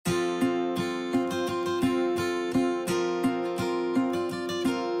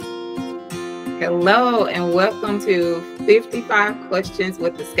Hello and welcome to 55 Questions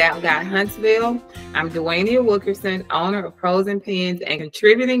with the Scout Guide Huntsville. I'm Dwaynia Wilkerson, owner of Prose and Pens and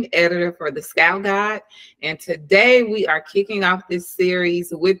contributing editor for the Scout Guide. And today we are kicking off this series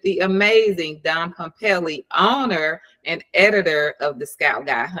with the amazing Dawn Pumpelly, owner and editor of the Scout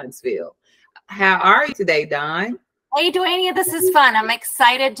Guide Huntsville. How are you today, Dawn? Hey, Dwaynia, this is fun. I'm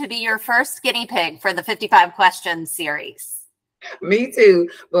excited to be your first guinea pig for the 55 Questions series. Me too.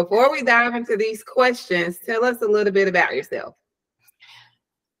 Before we dive into these questions, tell us a little bit about yourself.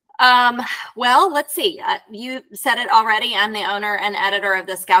 Well, let's see. You said it already. I'm the owner and editor of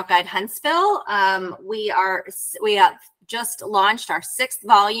the Scout Guide Huntsville. We have just launched our 6th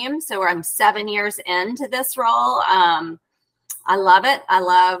volume, so I'm 7 years into this role. I love it. I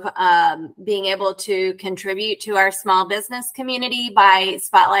love being able to contribute to our small business community by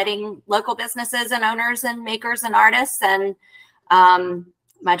spotlighting local businesses and owners and makers and artists. And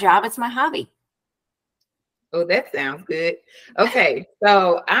my job is my hobby. Oh, that sounds good. Okay,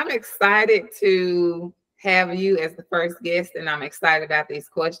 so I'm excited to have you as the first guest, and I'm excited about these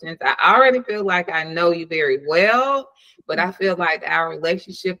questions. I already feel like I know you very well, but I feel like our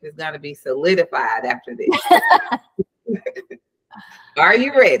relationship is going to be solidified after this. Are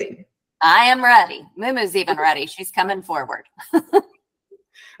you ready? I am ready. Mumu's even ready. She's coming forward.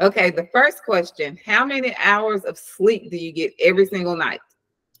 Okay, the first question, how many hours of sleep do you get every single night?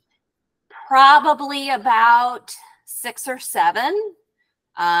 Probably about 6 or 7.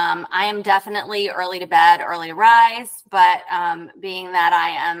 I am definitely early to bed, early to rise, but being that I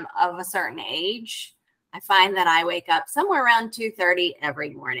am of a certain age, I find that I wake up somewhere around 2:30 every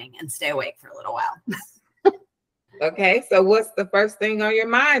morning and stay awake for a little while. Okay, so what's the first thing on your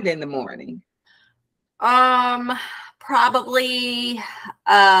mind in the morning? Probably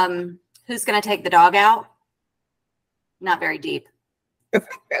who's going to take the dog out? Not very deep.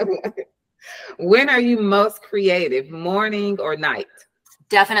 When are you most creative, morning or night?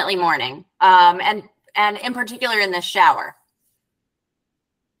 Definitely morning. And in particular in the shower.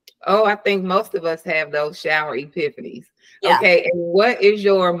 Oh, I think most of us have those shower epiphanies. Yeah. Okay, and what is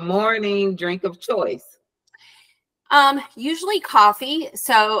your morning drink of choice? Usually coffee.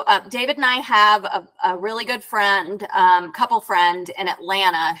 So David and I have a really good friend, couple friend in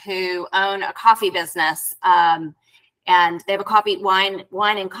Atlanta who own a coffee business. And they have a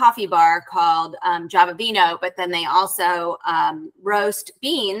wine and coffee bar called Java Vino, but then they also roast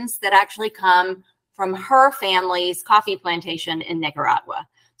beans that actually come from her family's coffee plantation in Nicaragua.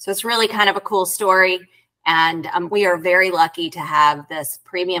 So it's really kind of a cool story. And we are very lucky to have this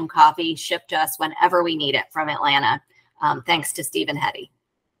premium coffee shipped to us whenever we need it from Atlanta, thanks to Stephen Hetty.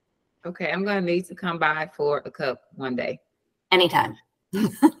 Okay, I'm going to need to come by for a cup one day. Anytime.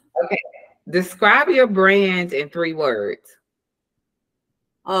 Okay, describe your brand in 3 words.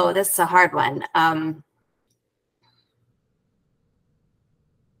 Oh, this is a hard one.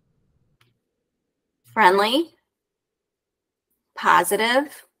 Friendly,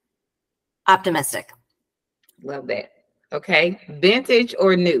 positive, optimistic. Love that. Okay, vintage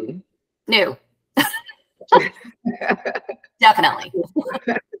or new? New. Definitely.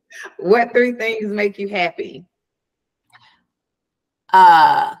 What 3 things make you happy?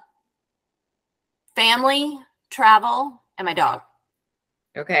 Family, travel, and my dog.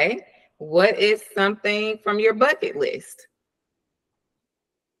 Okay. What is something from your bucket list?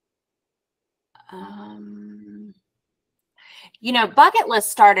 You know, bucket list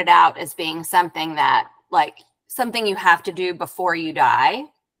started out as being something that, like, something you have to do before you die.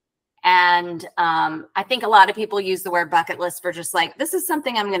 And I think a lot of people use the word bucket list for just like, this is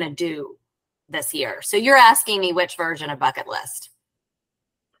something I'm going to do this year. So you're asking me which version of bucket list?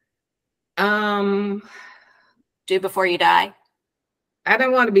 Do before you die? I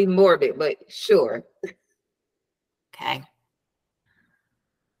don't want to be morbid, but sure. Okay.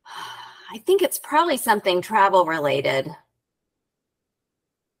 I think it's probably something travel related.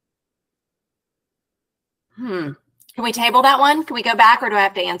 Can we table that one? Can we go back, or do I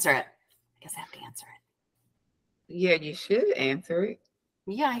have to answer it? I guess I have to answer it. Yeah, you should answer it.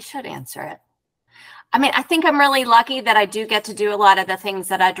 Yeah, I should answer it. I mean, I think I'm really lucky that I do get to do a lot of the things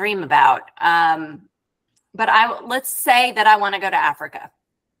that I dream about. But let's say that I want to go to Africa.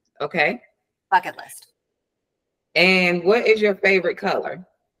 Okay. Bucket list. And what is your favorite color?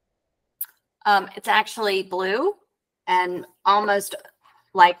 It's actually blue, and almost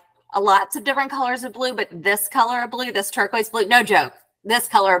like lots of different colors of blue, but this color of blue, this turquoise blue, no joke, this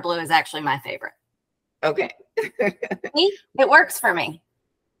color of blue is actually my favorite. Okay. See? It works for me.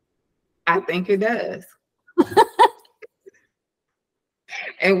 I think it does.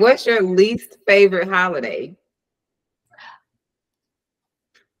 And what's your least favorite holiday?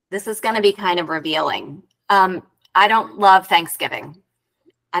 This is going to be kind of revealing. I don't love Thanksgiving.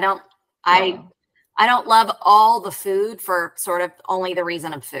 I don't love all the food for sort of only the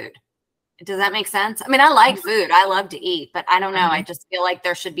reason of food. Does that make sense? I mean, I like food. I love to eat, but I don't know. I just feel like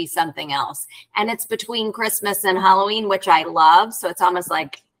there should be something else. And it's between Christmas and Halloween, which I love. So it's almost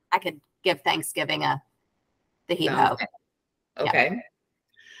like I could give Thanksgiving the heave-ho. Okay.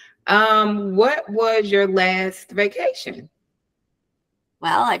 What was your last vacation?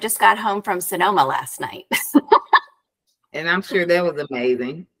 Well, I just got home from Sonoma last night. And I'm sure that was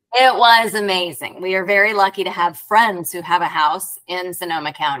amazing. It was amazing. We are very lucky to have friends who have a house in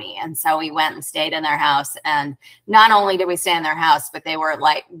Sonoma County. And so we went and stayed in their house. And not only did we stay in their house, but they were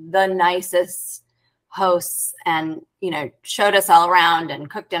like the nicest hosts and, you know, showed us all around and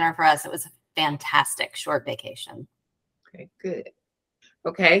cooked dinner for us. It was a fantastic short vacation. Okay, good.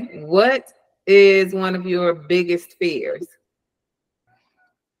 Okay. What is one of your biggest fears?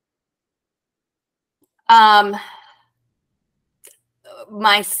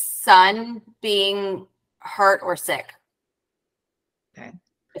 My son being hurt or sick. Okay.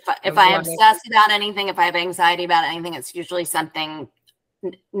 If I obsess about anything, if I have anxiety about anything, it's usually something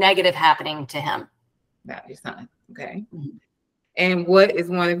negative happening to him. About your son. Okay. Mm-hmm. And what is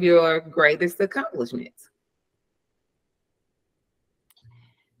one of your greatest accomplishments?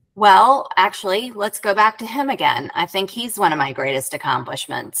 Well, actually, let's go back to him again. I think he's one of my greatest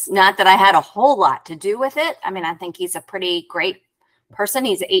accomplishments. Not that I had a whole lot to do with it. I mean, I think he's a pretty great person.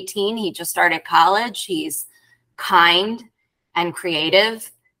 He's 18. He just started college. He's kind and creative.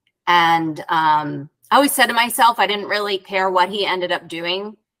 And I always said to myself, I didn't really care what he ended up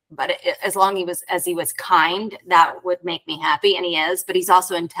doing, but as long as he was kind, that would make me happy. And he is, but he's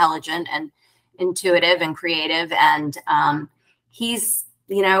also intelligent and intuitive and creative. And he's,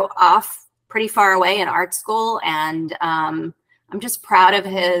 you know, off pretty far away in art school. And I'm just proud of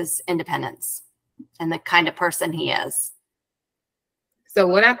his independence and the kind of person he is. So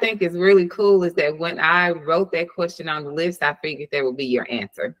what I think is really cool is that when I wrote that question on the list, I figured that would be your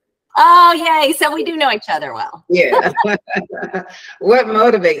answer. Oh, yay. So we do know each other well. Yeah. What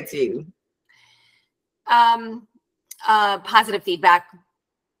motivates you? Positive feedback.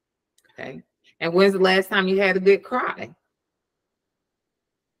 Okay. And when's the last time you had a good cry?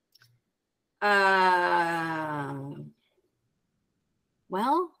 Well,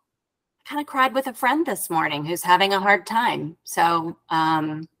 I kind of cried with a friend this morning who's having a hard time. So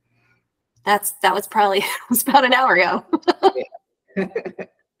that was probably it was about an hour ago. Yeah.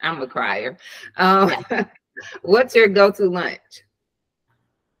 I'm a crier. Yeah. What's your go-to lunch?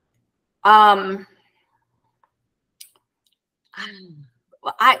 I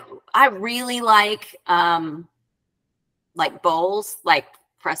really like bowls, like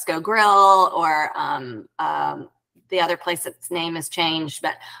Fresco Grill, or the other place its name has changed.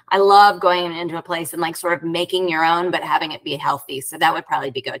 But I love going into a place and like sort of making your own, but having it be healthy. So that would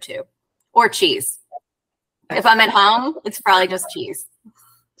probably be go-to. Or cheese. If I'm at home, it's probably just cheese.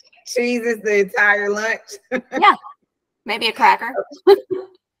 Cheese is the entire lunch? Yeah. Maybe a cracker.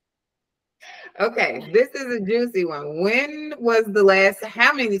 Okay, this is a juicy one. When was the last,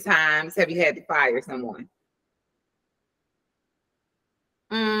 how many times have you had to fire someone?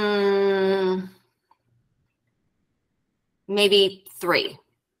 Maybe 3.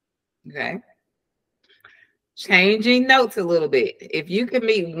 Okay. Changing notes a little bit. If you could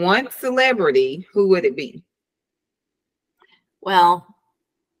meet one celebrity, who would it be? Well,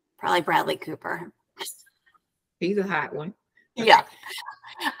 probably Bradley Cooper. He's a hot one. Yeah.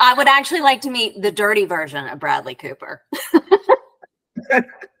 I would actually like to meet the dirty version of Bradley Cooper.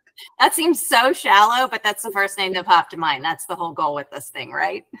 That seems so shallow, but that's the first name that popped to mind. That's the whole goal with this thing,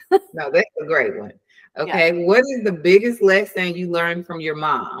 right? No, that's a great one. Okay. Yeah. What is the biggest lesson you learned from your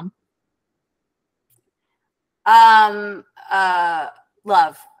mom? Love.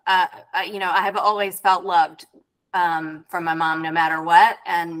 You know, I have always felt loved from my mom, no matter what.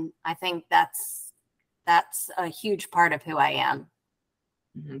 And I think that's a huge part of who I am.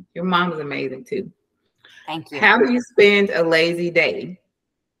 Mm-hmm. Your mom is amazing too. Thank you. How do you spend a lazy day?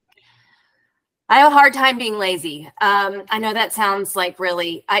 I have a hard time being lazy. I know that sounds like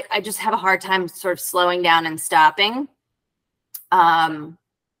really, I just have a hard time sort of slowing down and stopping. So I'm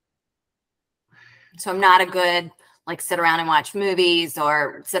not a good, like, sit around and watch movies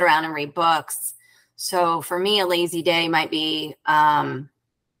or sit around and read books. So for me, a lazy day might be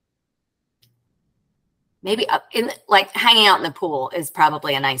maybe like hanging out in the pool is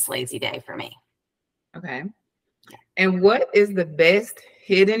probably a nice lazy day for me. Okay. And what is the best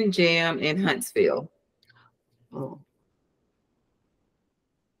hidden gem in Huntsville? Oh.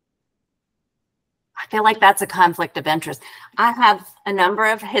 feel like that's a conflict of interest. I have a number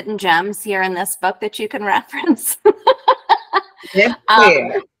of hidden gems here in this book that you can reference. Yes,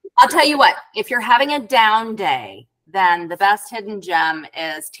 I'll tell you what, if you're having a down day, then the best hidden gem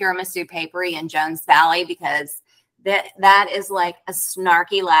is Tiramisu Papery in Jones Valley, because that is like a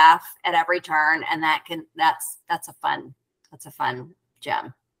snarky laugh at every turn, and that's a fun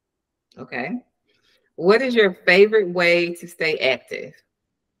gem. Okay. What is your favorite way to stay active?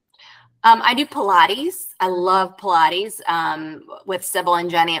 I do Pilates. I love Pilates with Sybil and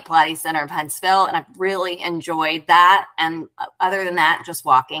Jenny at Pilates Center of Huntsville, and I've really enjoyed that. And other than that, just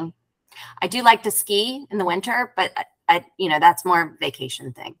walking. I do like to ski in the winter, but that's more a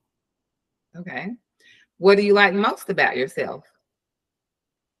vacation thing. Okay. What do you like most about yourself?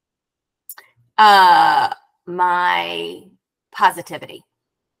 My positivity.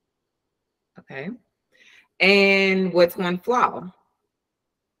 Okay. And what's one flaw?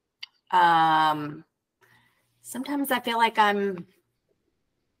 Sometimes I feel like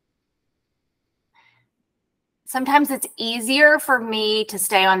sometimes it's easier for me to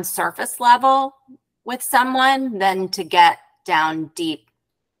stay on surface level with someone than to get down deep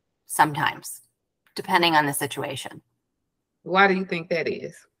sometimes, depending on the situation. Why do you think that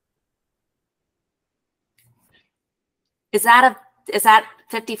is? Is that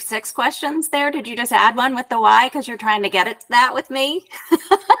 56 questions there? Did you just add one with the why because you're trying to get at that with me?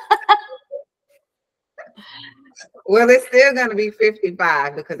 Well, it's still going to be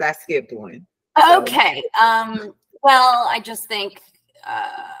 55 because I skipped one. Okay. Well, I just think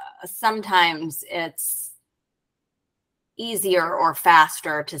sometimes it's easier or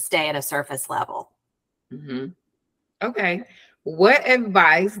faster to stay at a surface level. Mm-hmm. Okay. What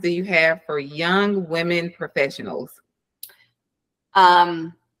advice do you have for young women professionals?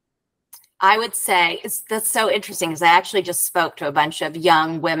 I would say that's so interesting because I actually just spoke to a bunch of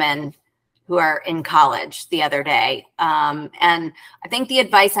young women who are in college the other day. And I think the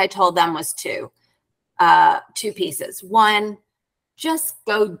advice I told them was two pieces. One, just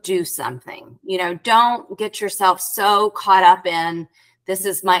go do something. Don't get yourself so caught up in this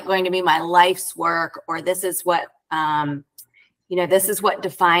is going to be my life's work, or this is what, this is what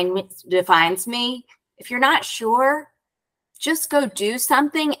defines me. If you're not sure, just go do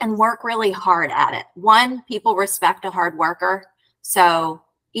something and work really hard at it. One, people respect a hard worker. So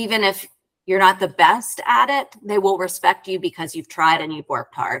even if you're not the best at it, they will respect you because you've tried and you've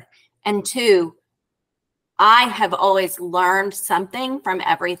worked hard. And two, I have always learned something from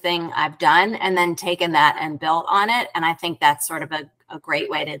everything I've done and then taken that and built on it. And I think that's sort of a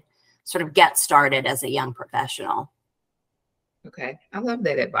great way to sort of get started as a young professional. Okay. I love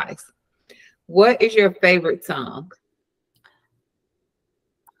that advice. What is your favorite song?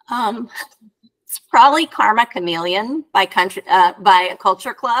 It's probably Karma Chameleon by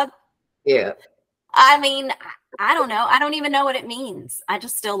Culture Club. Yeah. I mean, I don't know. I don't even know what it means. I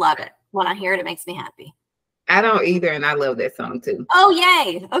just still love it. When I hear it, it makes me happy. I don't either, and I love that song too. Oh,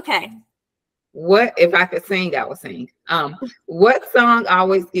 yay. Okay. What if I could sing, I would sing. What song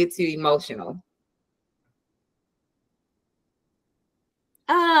always gets you emotional?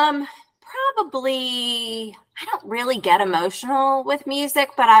 Probably, I don't really get emotional with music,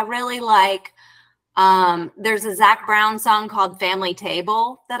 but I really like, there's a Zac Brown song called Family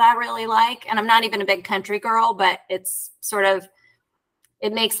Table that I really like. And I'm not even a big country girl, but it's sort of,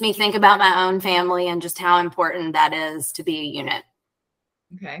 it makes me think about my own family and just how important that is to be a unit.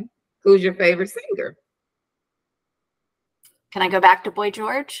 Okay. Who's your favorite singer? Can I go back to Boy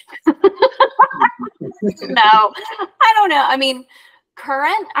George? No, I don't know. I mean,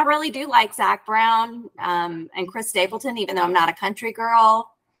 current, I really do like Zac Brown and Chris Stapleton, even though I'm not a country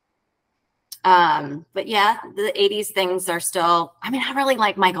girl. But yeah, the 80s things are still, I mean, I really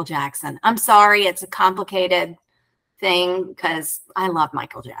like Michael Jackson. I'm sorry, it's a complicated thing because I love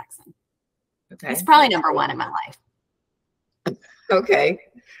Michael Jackson. Okay. He's probably number one in my life. Okay.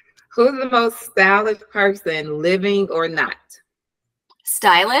 Who's the most stylish person, living or not?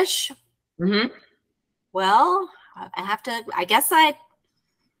 Stylish? Mm-hmm. Well, I guess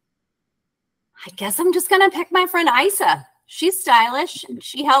I'm just going to pick my friend Isa. She's stylish.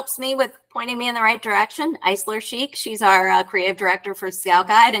 She helps me with pointing me in the right direction. Isler Chic. She's our creative director for Scout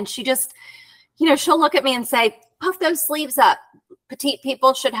Guide. And she just, she'll look at me and say, puff those sleeves up. Petite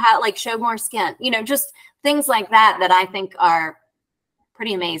people should show more skin. Just things like that I think are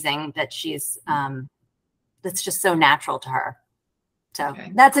pretty amazing that she's, that's just so natural to her. So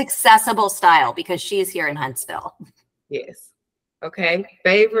okay. That's accessible style because she's here in Huntsville. Yes. Okay.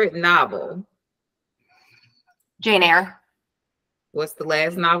 Favorite novel? Jane Eyre. What's the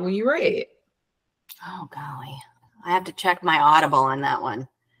last novel you read? Oh, golly. I have to check my Audible on that one.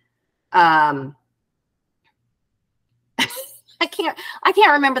 I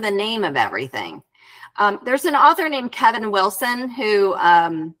can't remember the name of everything. There's an author named Kevin Wilson who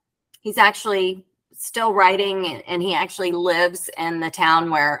he's actually still writing, and he actually lives in the town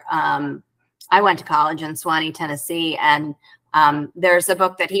where I went to college in Swanee, Tennessee. And there's a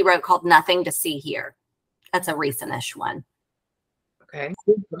book that he wrote called Nothing to See Here. That's a recent-ish one. Okay.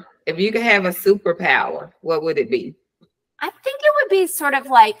 If you could have a superpower, what would it be? I think it would be sort of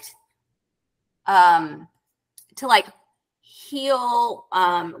like to like heal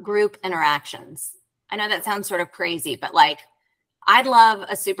group interactions. I know that sounds sort of crazy, but like I'd love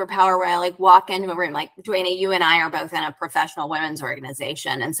a superpower where I like walk into a room, like Dwaynia, you and I are both in a professional women's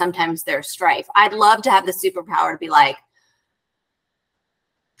organization, and sometimes there's strife. I'd love to have the superpower to be like,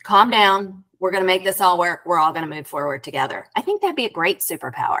 calm down. We're going to make this all work. We're all going to move forward together. I think that'd be a great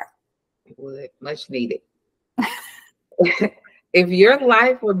superpower. It would, much needed. If your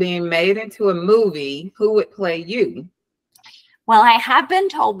life were being made into a movie, who would play you? Well, I have been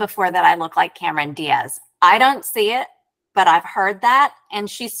told before that I look like Cameron Diaz. I don't see it, but I've heard that. And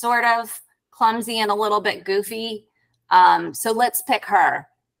she's sort of clumsy and a little bit goofy. So let's pick her.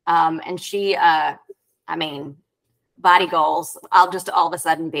 And she, I mean, body goals, I'll just all of a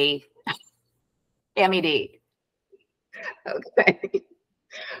sudden be MED. Okay.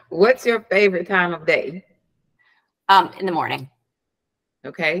 What's your favorite time of day? In the morning.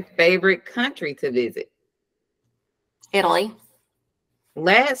 Okay. Favorite country to visit? Italy.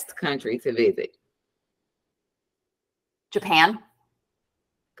 Last country to visit? Japan.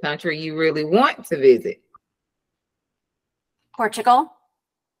 Country you really want to visit? Portugal.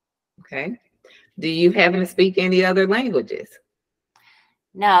 Okay. Do you happen to speak any other languages?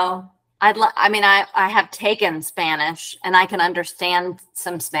 No. I mean, I have taken Spanish and I can understand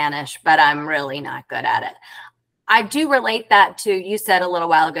some Spanish, but I'm really not good at it. I do relate that to, you said a little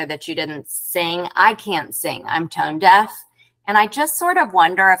while ago that you didn't sing. I can't sing. I'm tone deaf. And I just sort of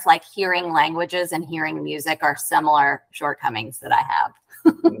wonder if like hearing languages and hearing music are similar shortcomings that I have.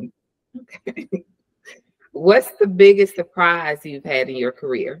 Okay. What's the biggest surprise you've had in your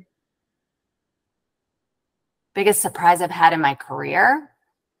career? Biggest surprise I've had in my career?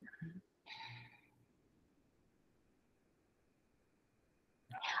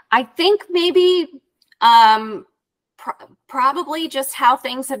 I think maybe probably just how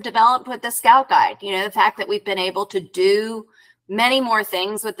things have developed with the Scout Guide. You know, the fact that we've been able to do many more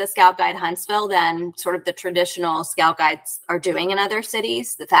things with the Scout Guide Huntsville than sort of the traditional Scout Guides are doing in other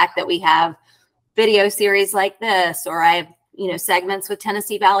cities. The fact that we have video series like this, or I have, you know, segments with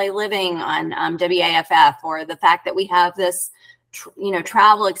Tennessee Valley Living on WAFF, or the fact that we have this, you know,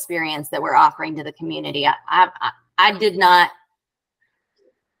 travel experience that we're offering to the community. I did not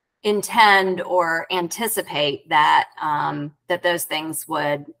intend or anticipate that that those things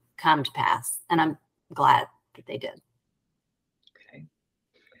would come to pass, and I'm glad that they did. Okay.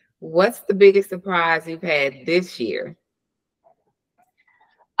 What's the biggest surprise you've had this year?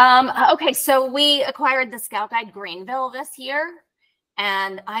 Okay, so we acquired the Scout Guide Greenville this year,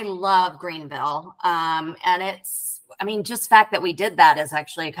 and I love Greenville. And it's, I mean, just the fact that we did that is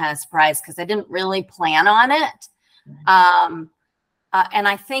actually a kind of surprise because I didn't really plan on it. And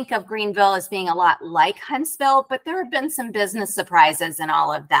I think of Greenville as being a lot like Huntsville, but there have been some business surprises in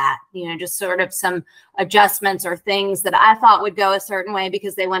all of that, you know, just sort of some adjustments or things that I thought would go a certain way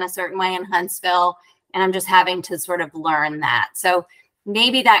because they went a certain way in Huntsville. And I'm just having to sort of learn that. So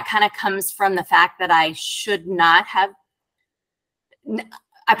maybe that kind of comes from the fact that I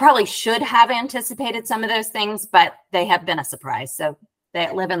probably should have anticipated some of those things, but they have been a surprise. So they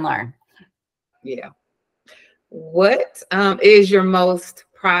live and learn. Yeah. What is your most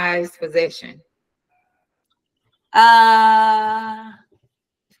prized possession? I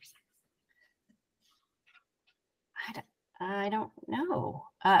don't know.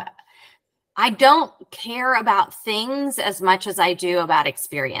 I don't care about things as much as I do about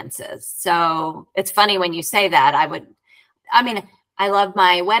experiences. So it's funny when you say that. I mean, I love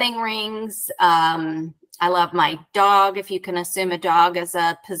my wedding rings. I love my dog, if you can assume a dog as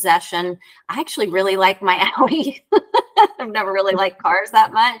a possession. I actually really like my Audi. I've never really liked cars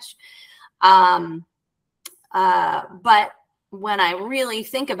that much. But when I really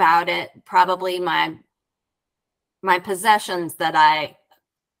think about it, probably my possessions that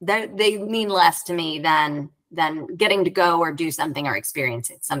they mean less to me than getting to go or do something or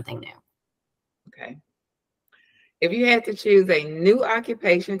experience something new. Okay. If you had to choose a new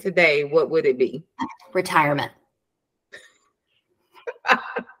occupation today, what would it be? Retirement.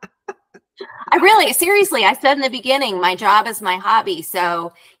 Seriously, I said in the beginning, my job is my hobby.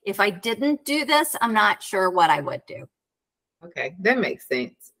 So if I didn't do this, I'm not sure what I would do. Okay, that makes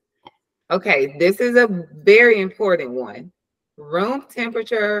sense. Okay, this is a very important one. Room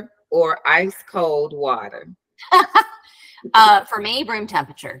temperature or ice cold water? For me, room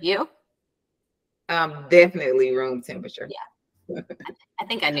temperature. You? Definitely room temperature. Yeah. I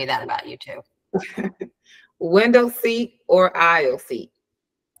think I knew that about you too. Window seat or aisle seat?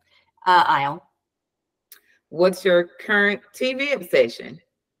 Aisle. What's your current TV obsession?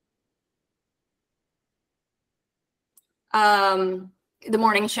 The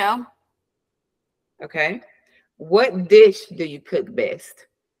morning show. Okay. What dish do you cook best?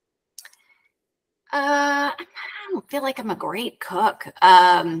 I don't feel like I'm a great cook.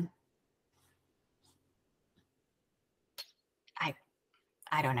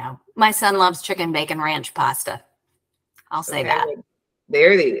 I don't know. My son loves chicken bacon ranch pasta. I'll say that.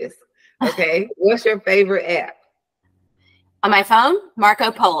 There it is. Okay. What's your favorite app? On my phone,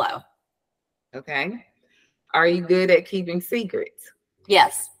 Marco Polo. Okay. Are you good at keeping secrets?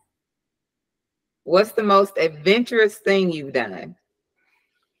 Yes. What's the most adventurous thing you've done?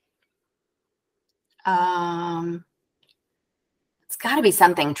 It's got to be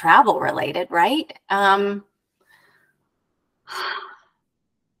something travel related, right?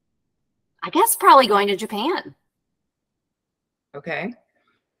 I guess probably going to Japan. Okay.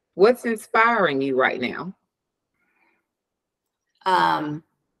 What's inspiring you right now?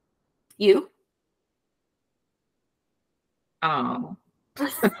 You? Oh.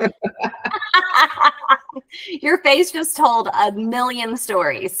 Your face just told a million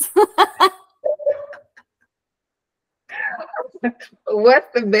stories. What's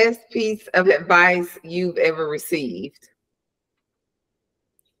the best piece of advice you've ever received?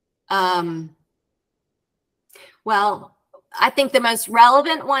 Well, I think the most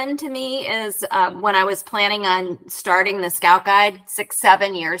relevant one to me is when I was planning on starting the Scout Guide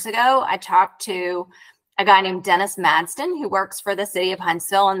 6-7 years ago, I talked to a guy named Dennis Madston who works for the city of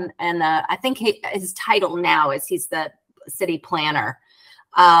Huntsville. And I think his title now is he's the city planner.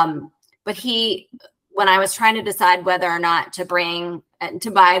 But when I was trying to decide whether or not to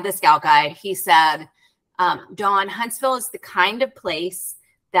buy the Scout Guide, he said, Dawn, Huntsville is the kind of place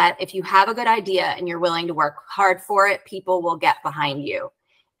that if you have a good idea and you're willing to work hard for it, people will get behind you.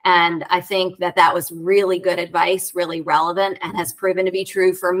 And I think that was really good advice, really relevant, and has proven to be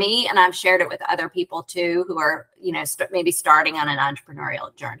true for me. And I've shared it with other people too, who are, maybe starting on an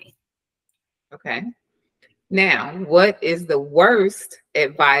entrepreneurial journey. Okay. Now, what is the worst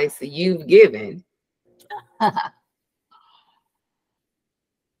advice you've given? I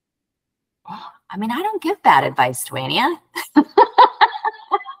mean, I don't give bad advice, Dwaynia.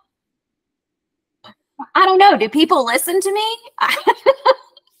 I don't know. Do people listen to me?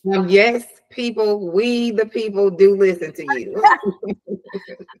 Yes, we the people do listen to you.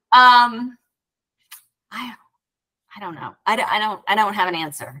 I don't know. I don't have an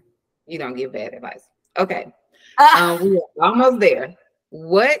answer. You don't give bad advice. Okay. We are almost there.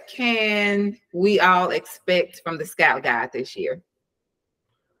 What can we all expect from the Scout Guide this year?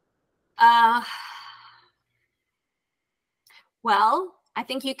 Well, I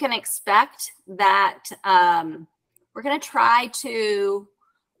think you can expect that we're going to try to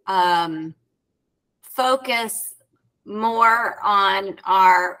focus more on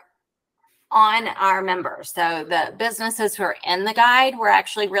our members. So the businesses who are in the guide, we're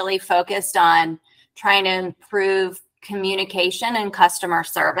actually really focused on trying to improve communication and customer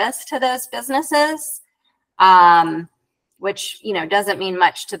service to those businesses, which, doesn't mean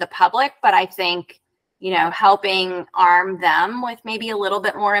much to the public, but I think, helping arm them with maybe a little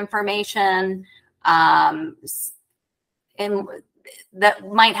bit more information, and that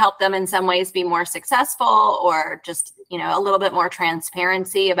might help them in some ways be more successful, or just, a little bit more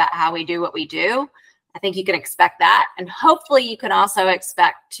transparency about how we do what we do. I think you can expect that. And hopefully you can also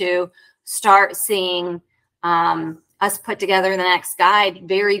expect to start seeing us put together the next guide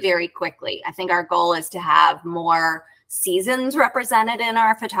very, very quickly. I think our goal is to have more seasons represented in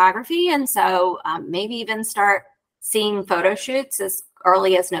our photography. And so maybe even start seeing photo shoots as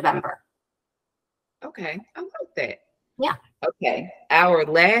early as November. Okay, I like that. Yeah. Okay, our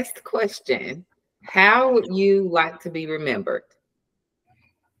last question. How would you like to be remembered?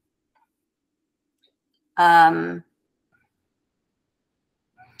 I've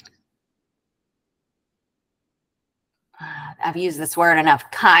used this word enough.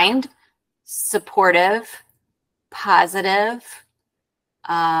 Kind, supportive, positive,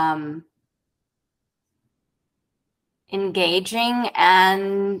 engaging,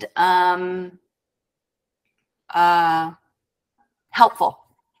 and helpful.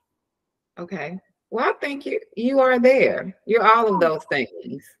 Okay. Well, I think you are there. You're all of those things.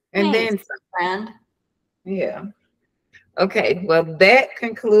 And Thanks, then some. friend. Yeah. Okay, well, that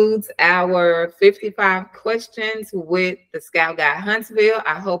concludes our 55 questions with the Scout Guide Huntsville.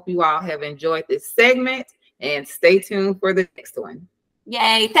 I hope you all have enjoyed this segment, and stay tuned for the next one.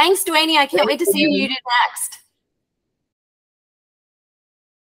 Yay. Thanks, Dwaynia. I can't wait to see what you do next.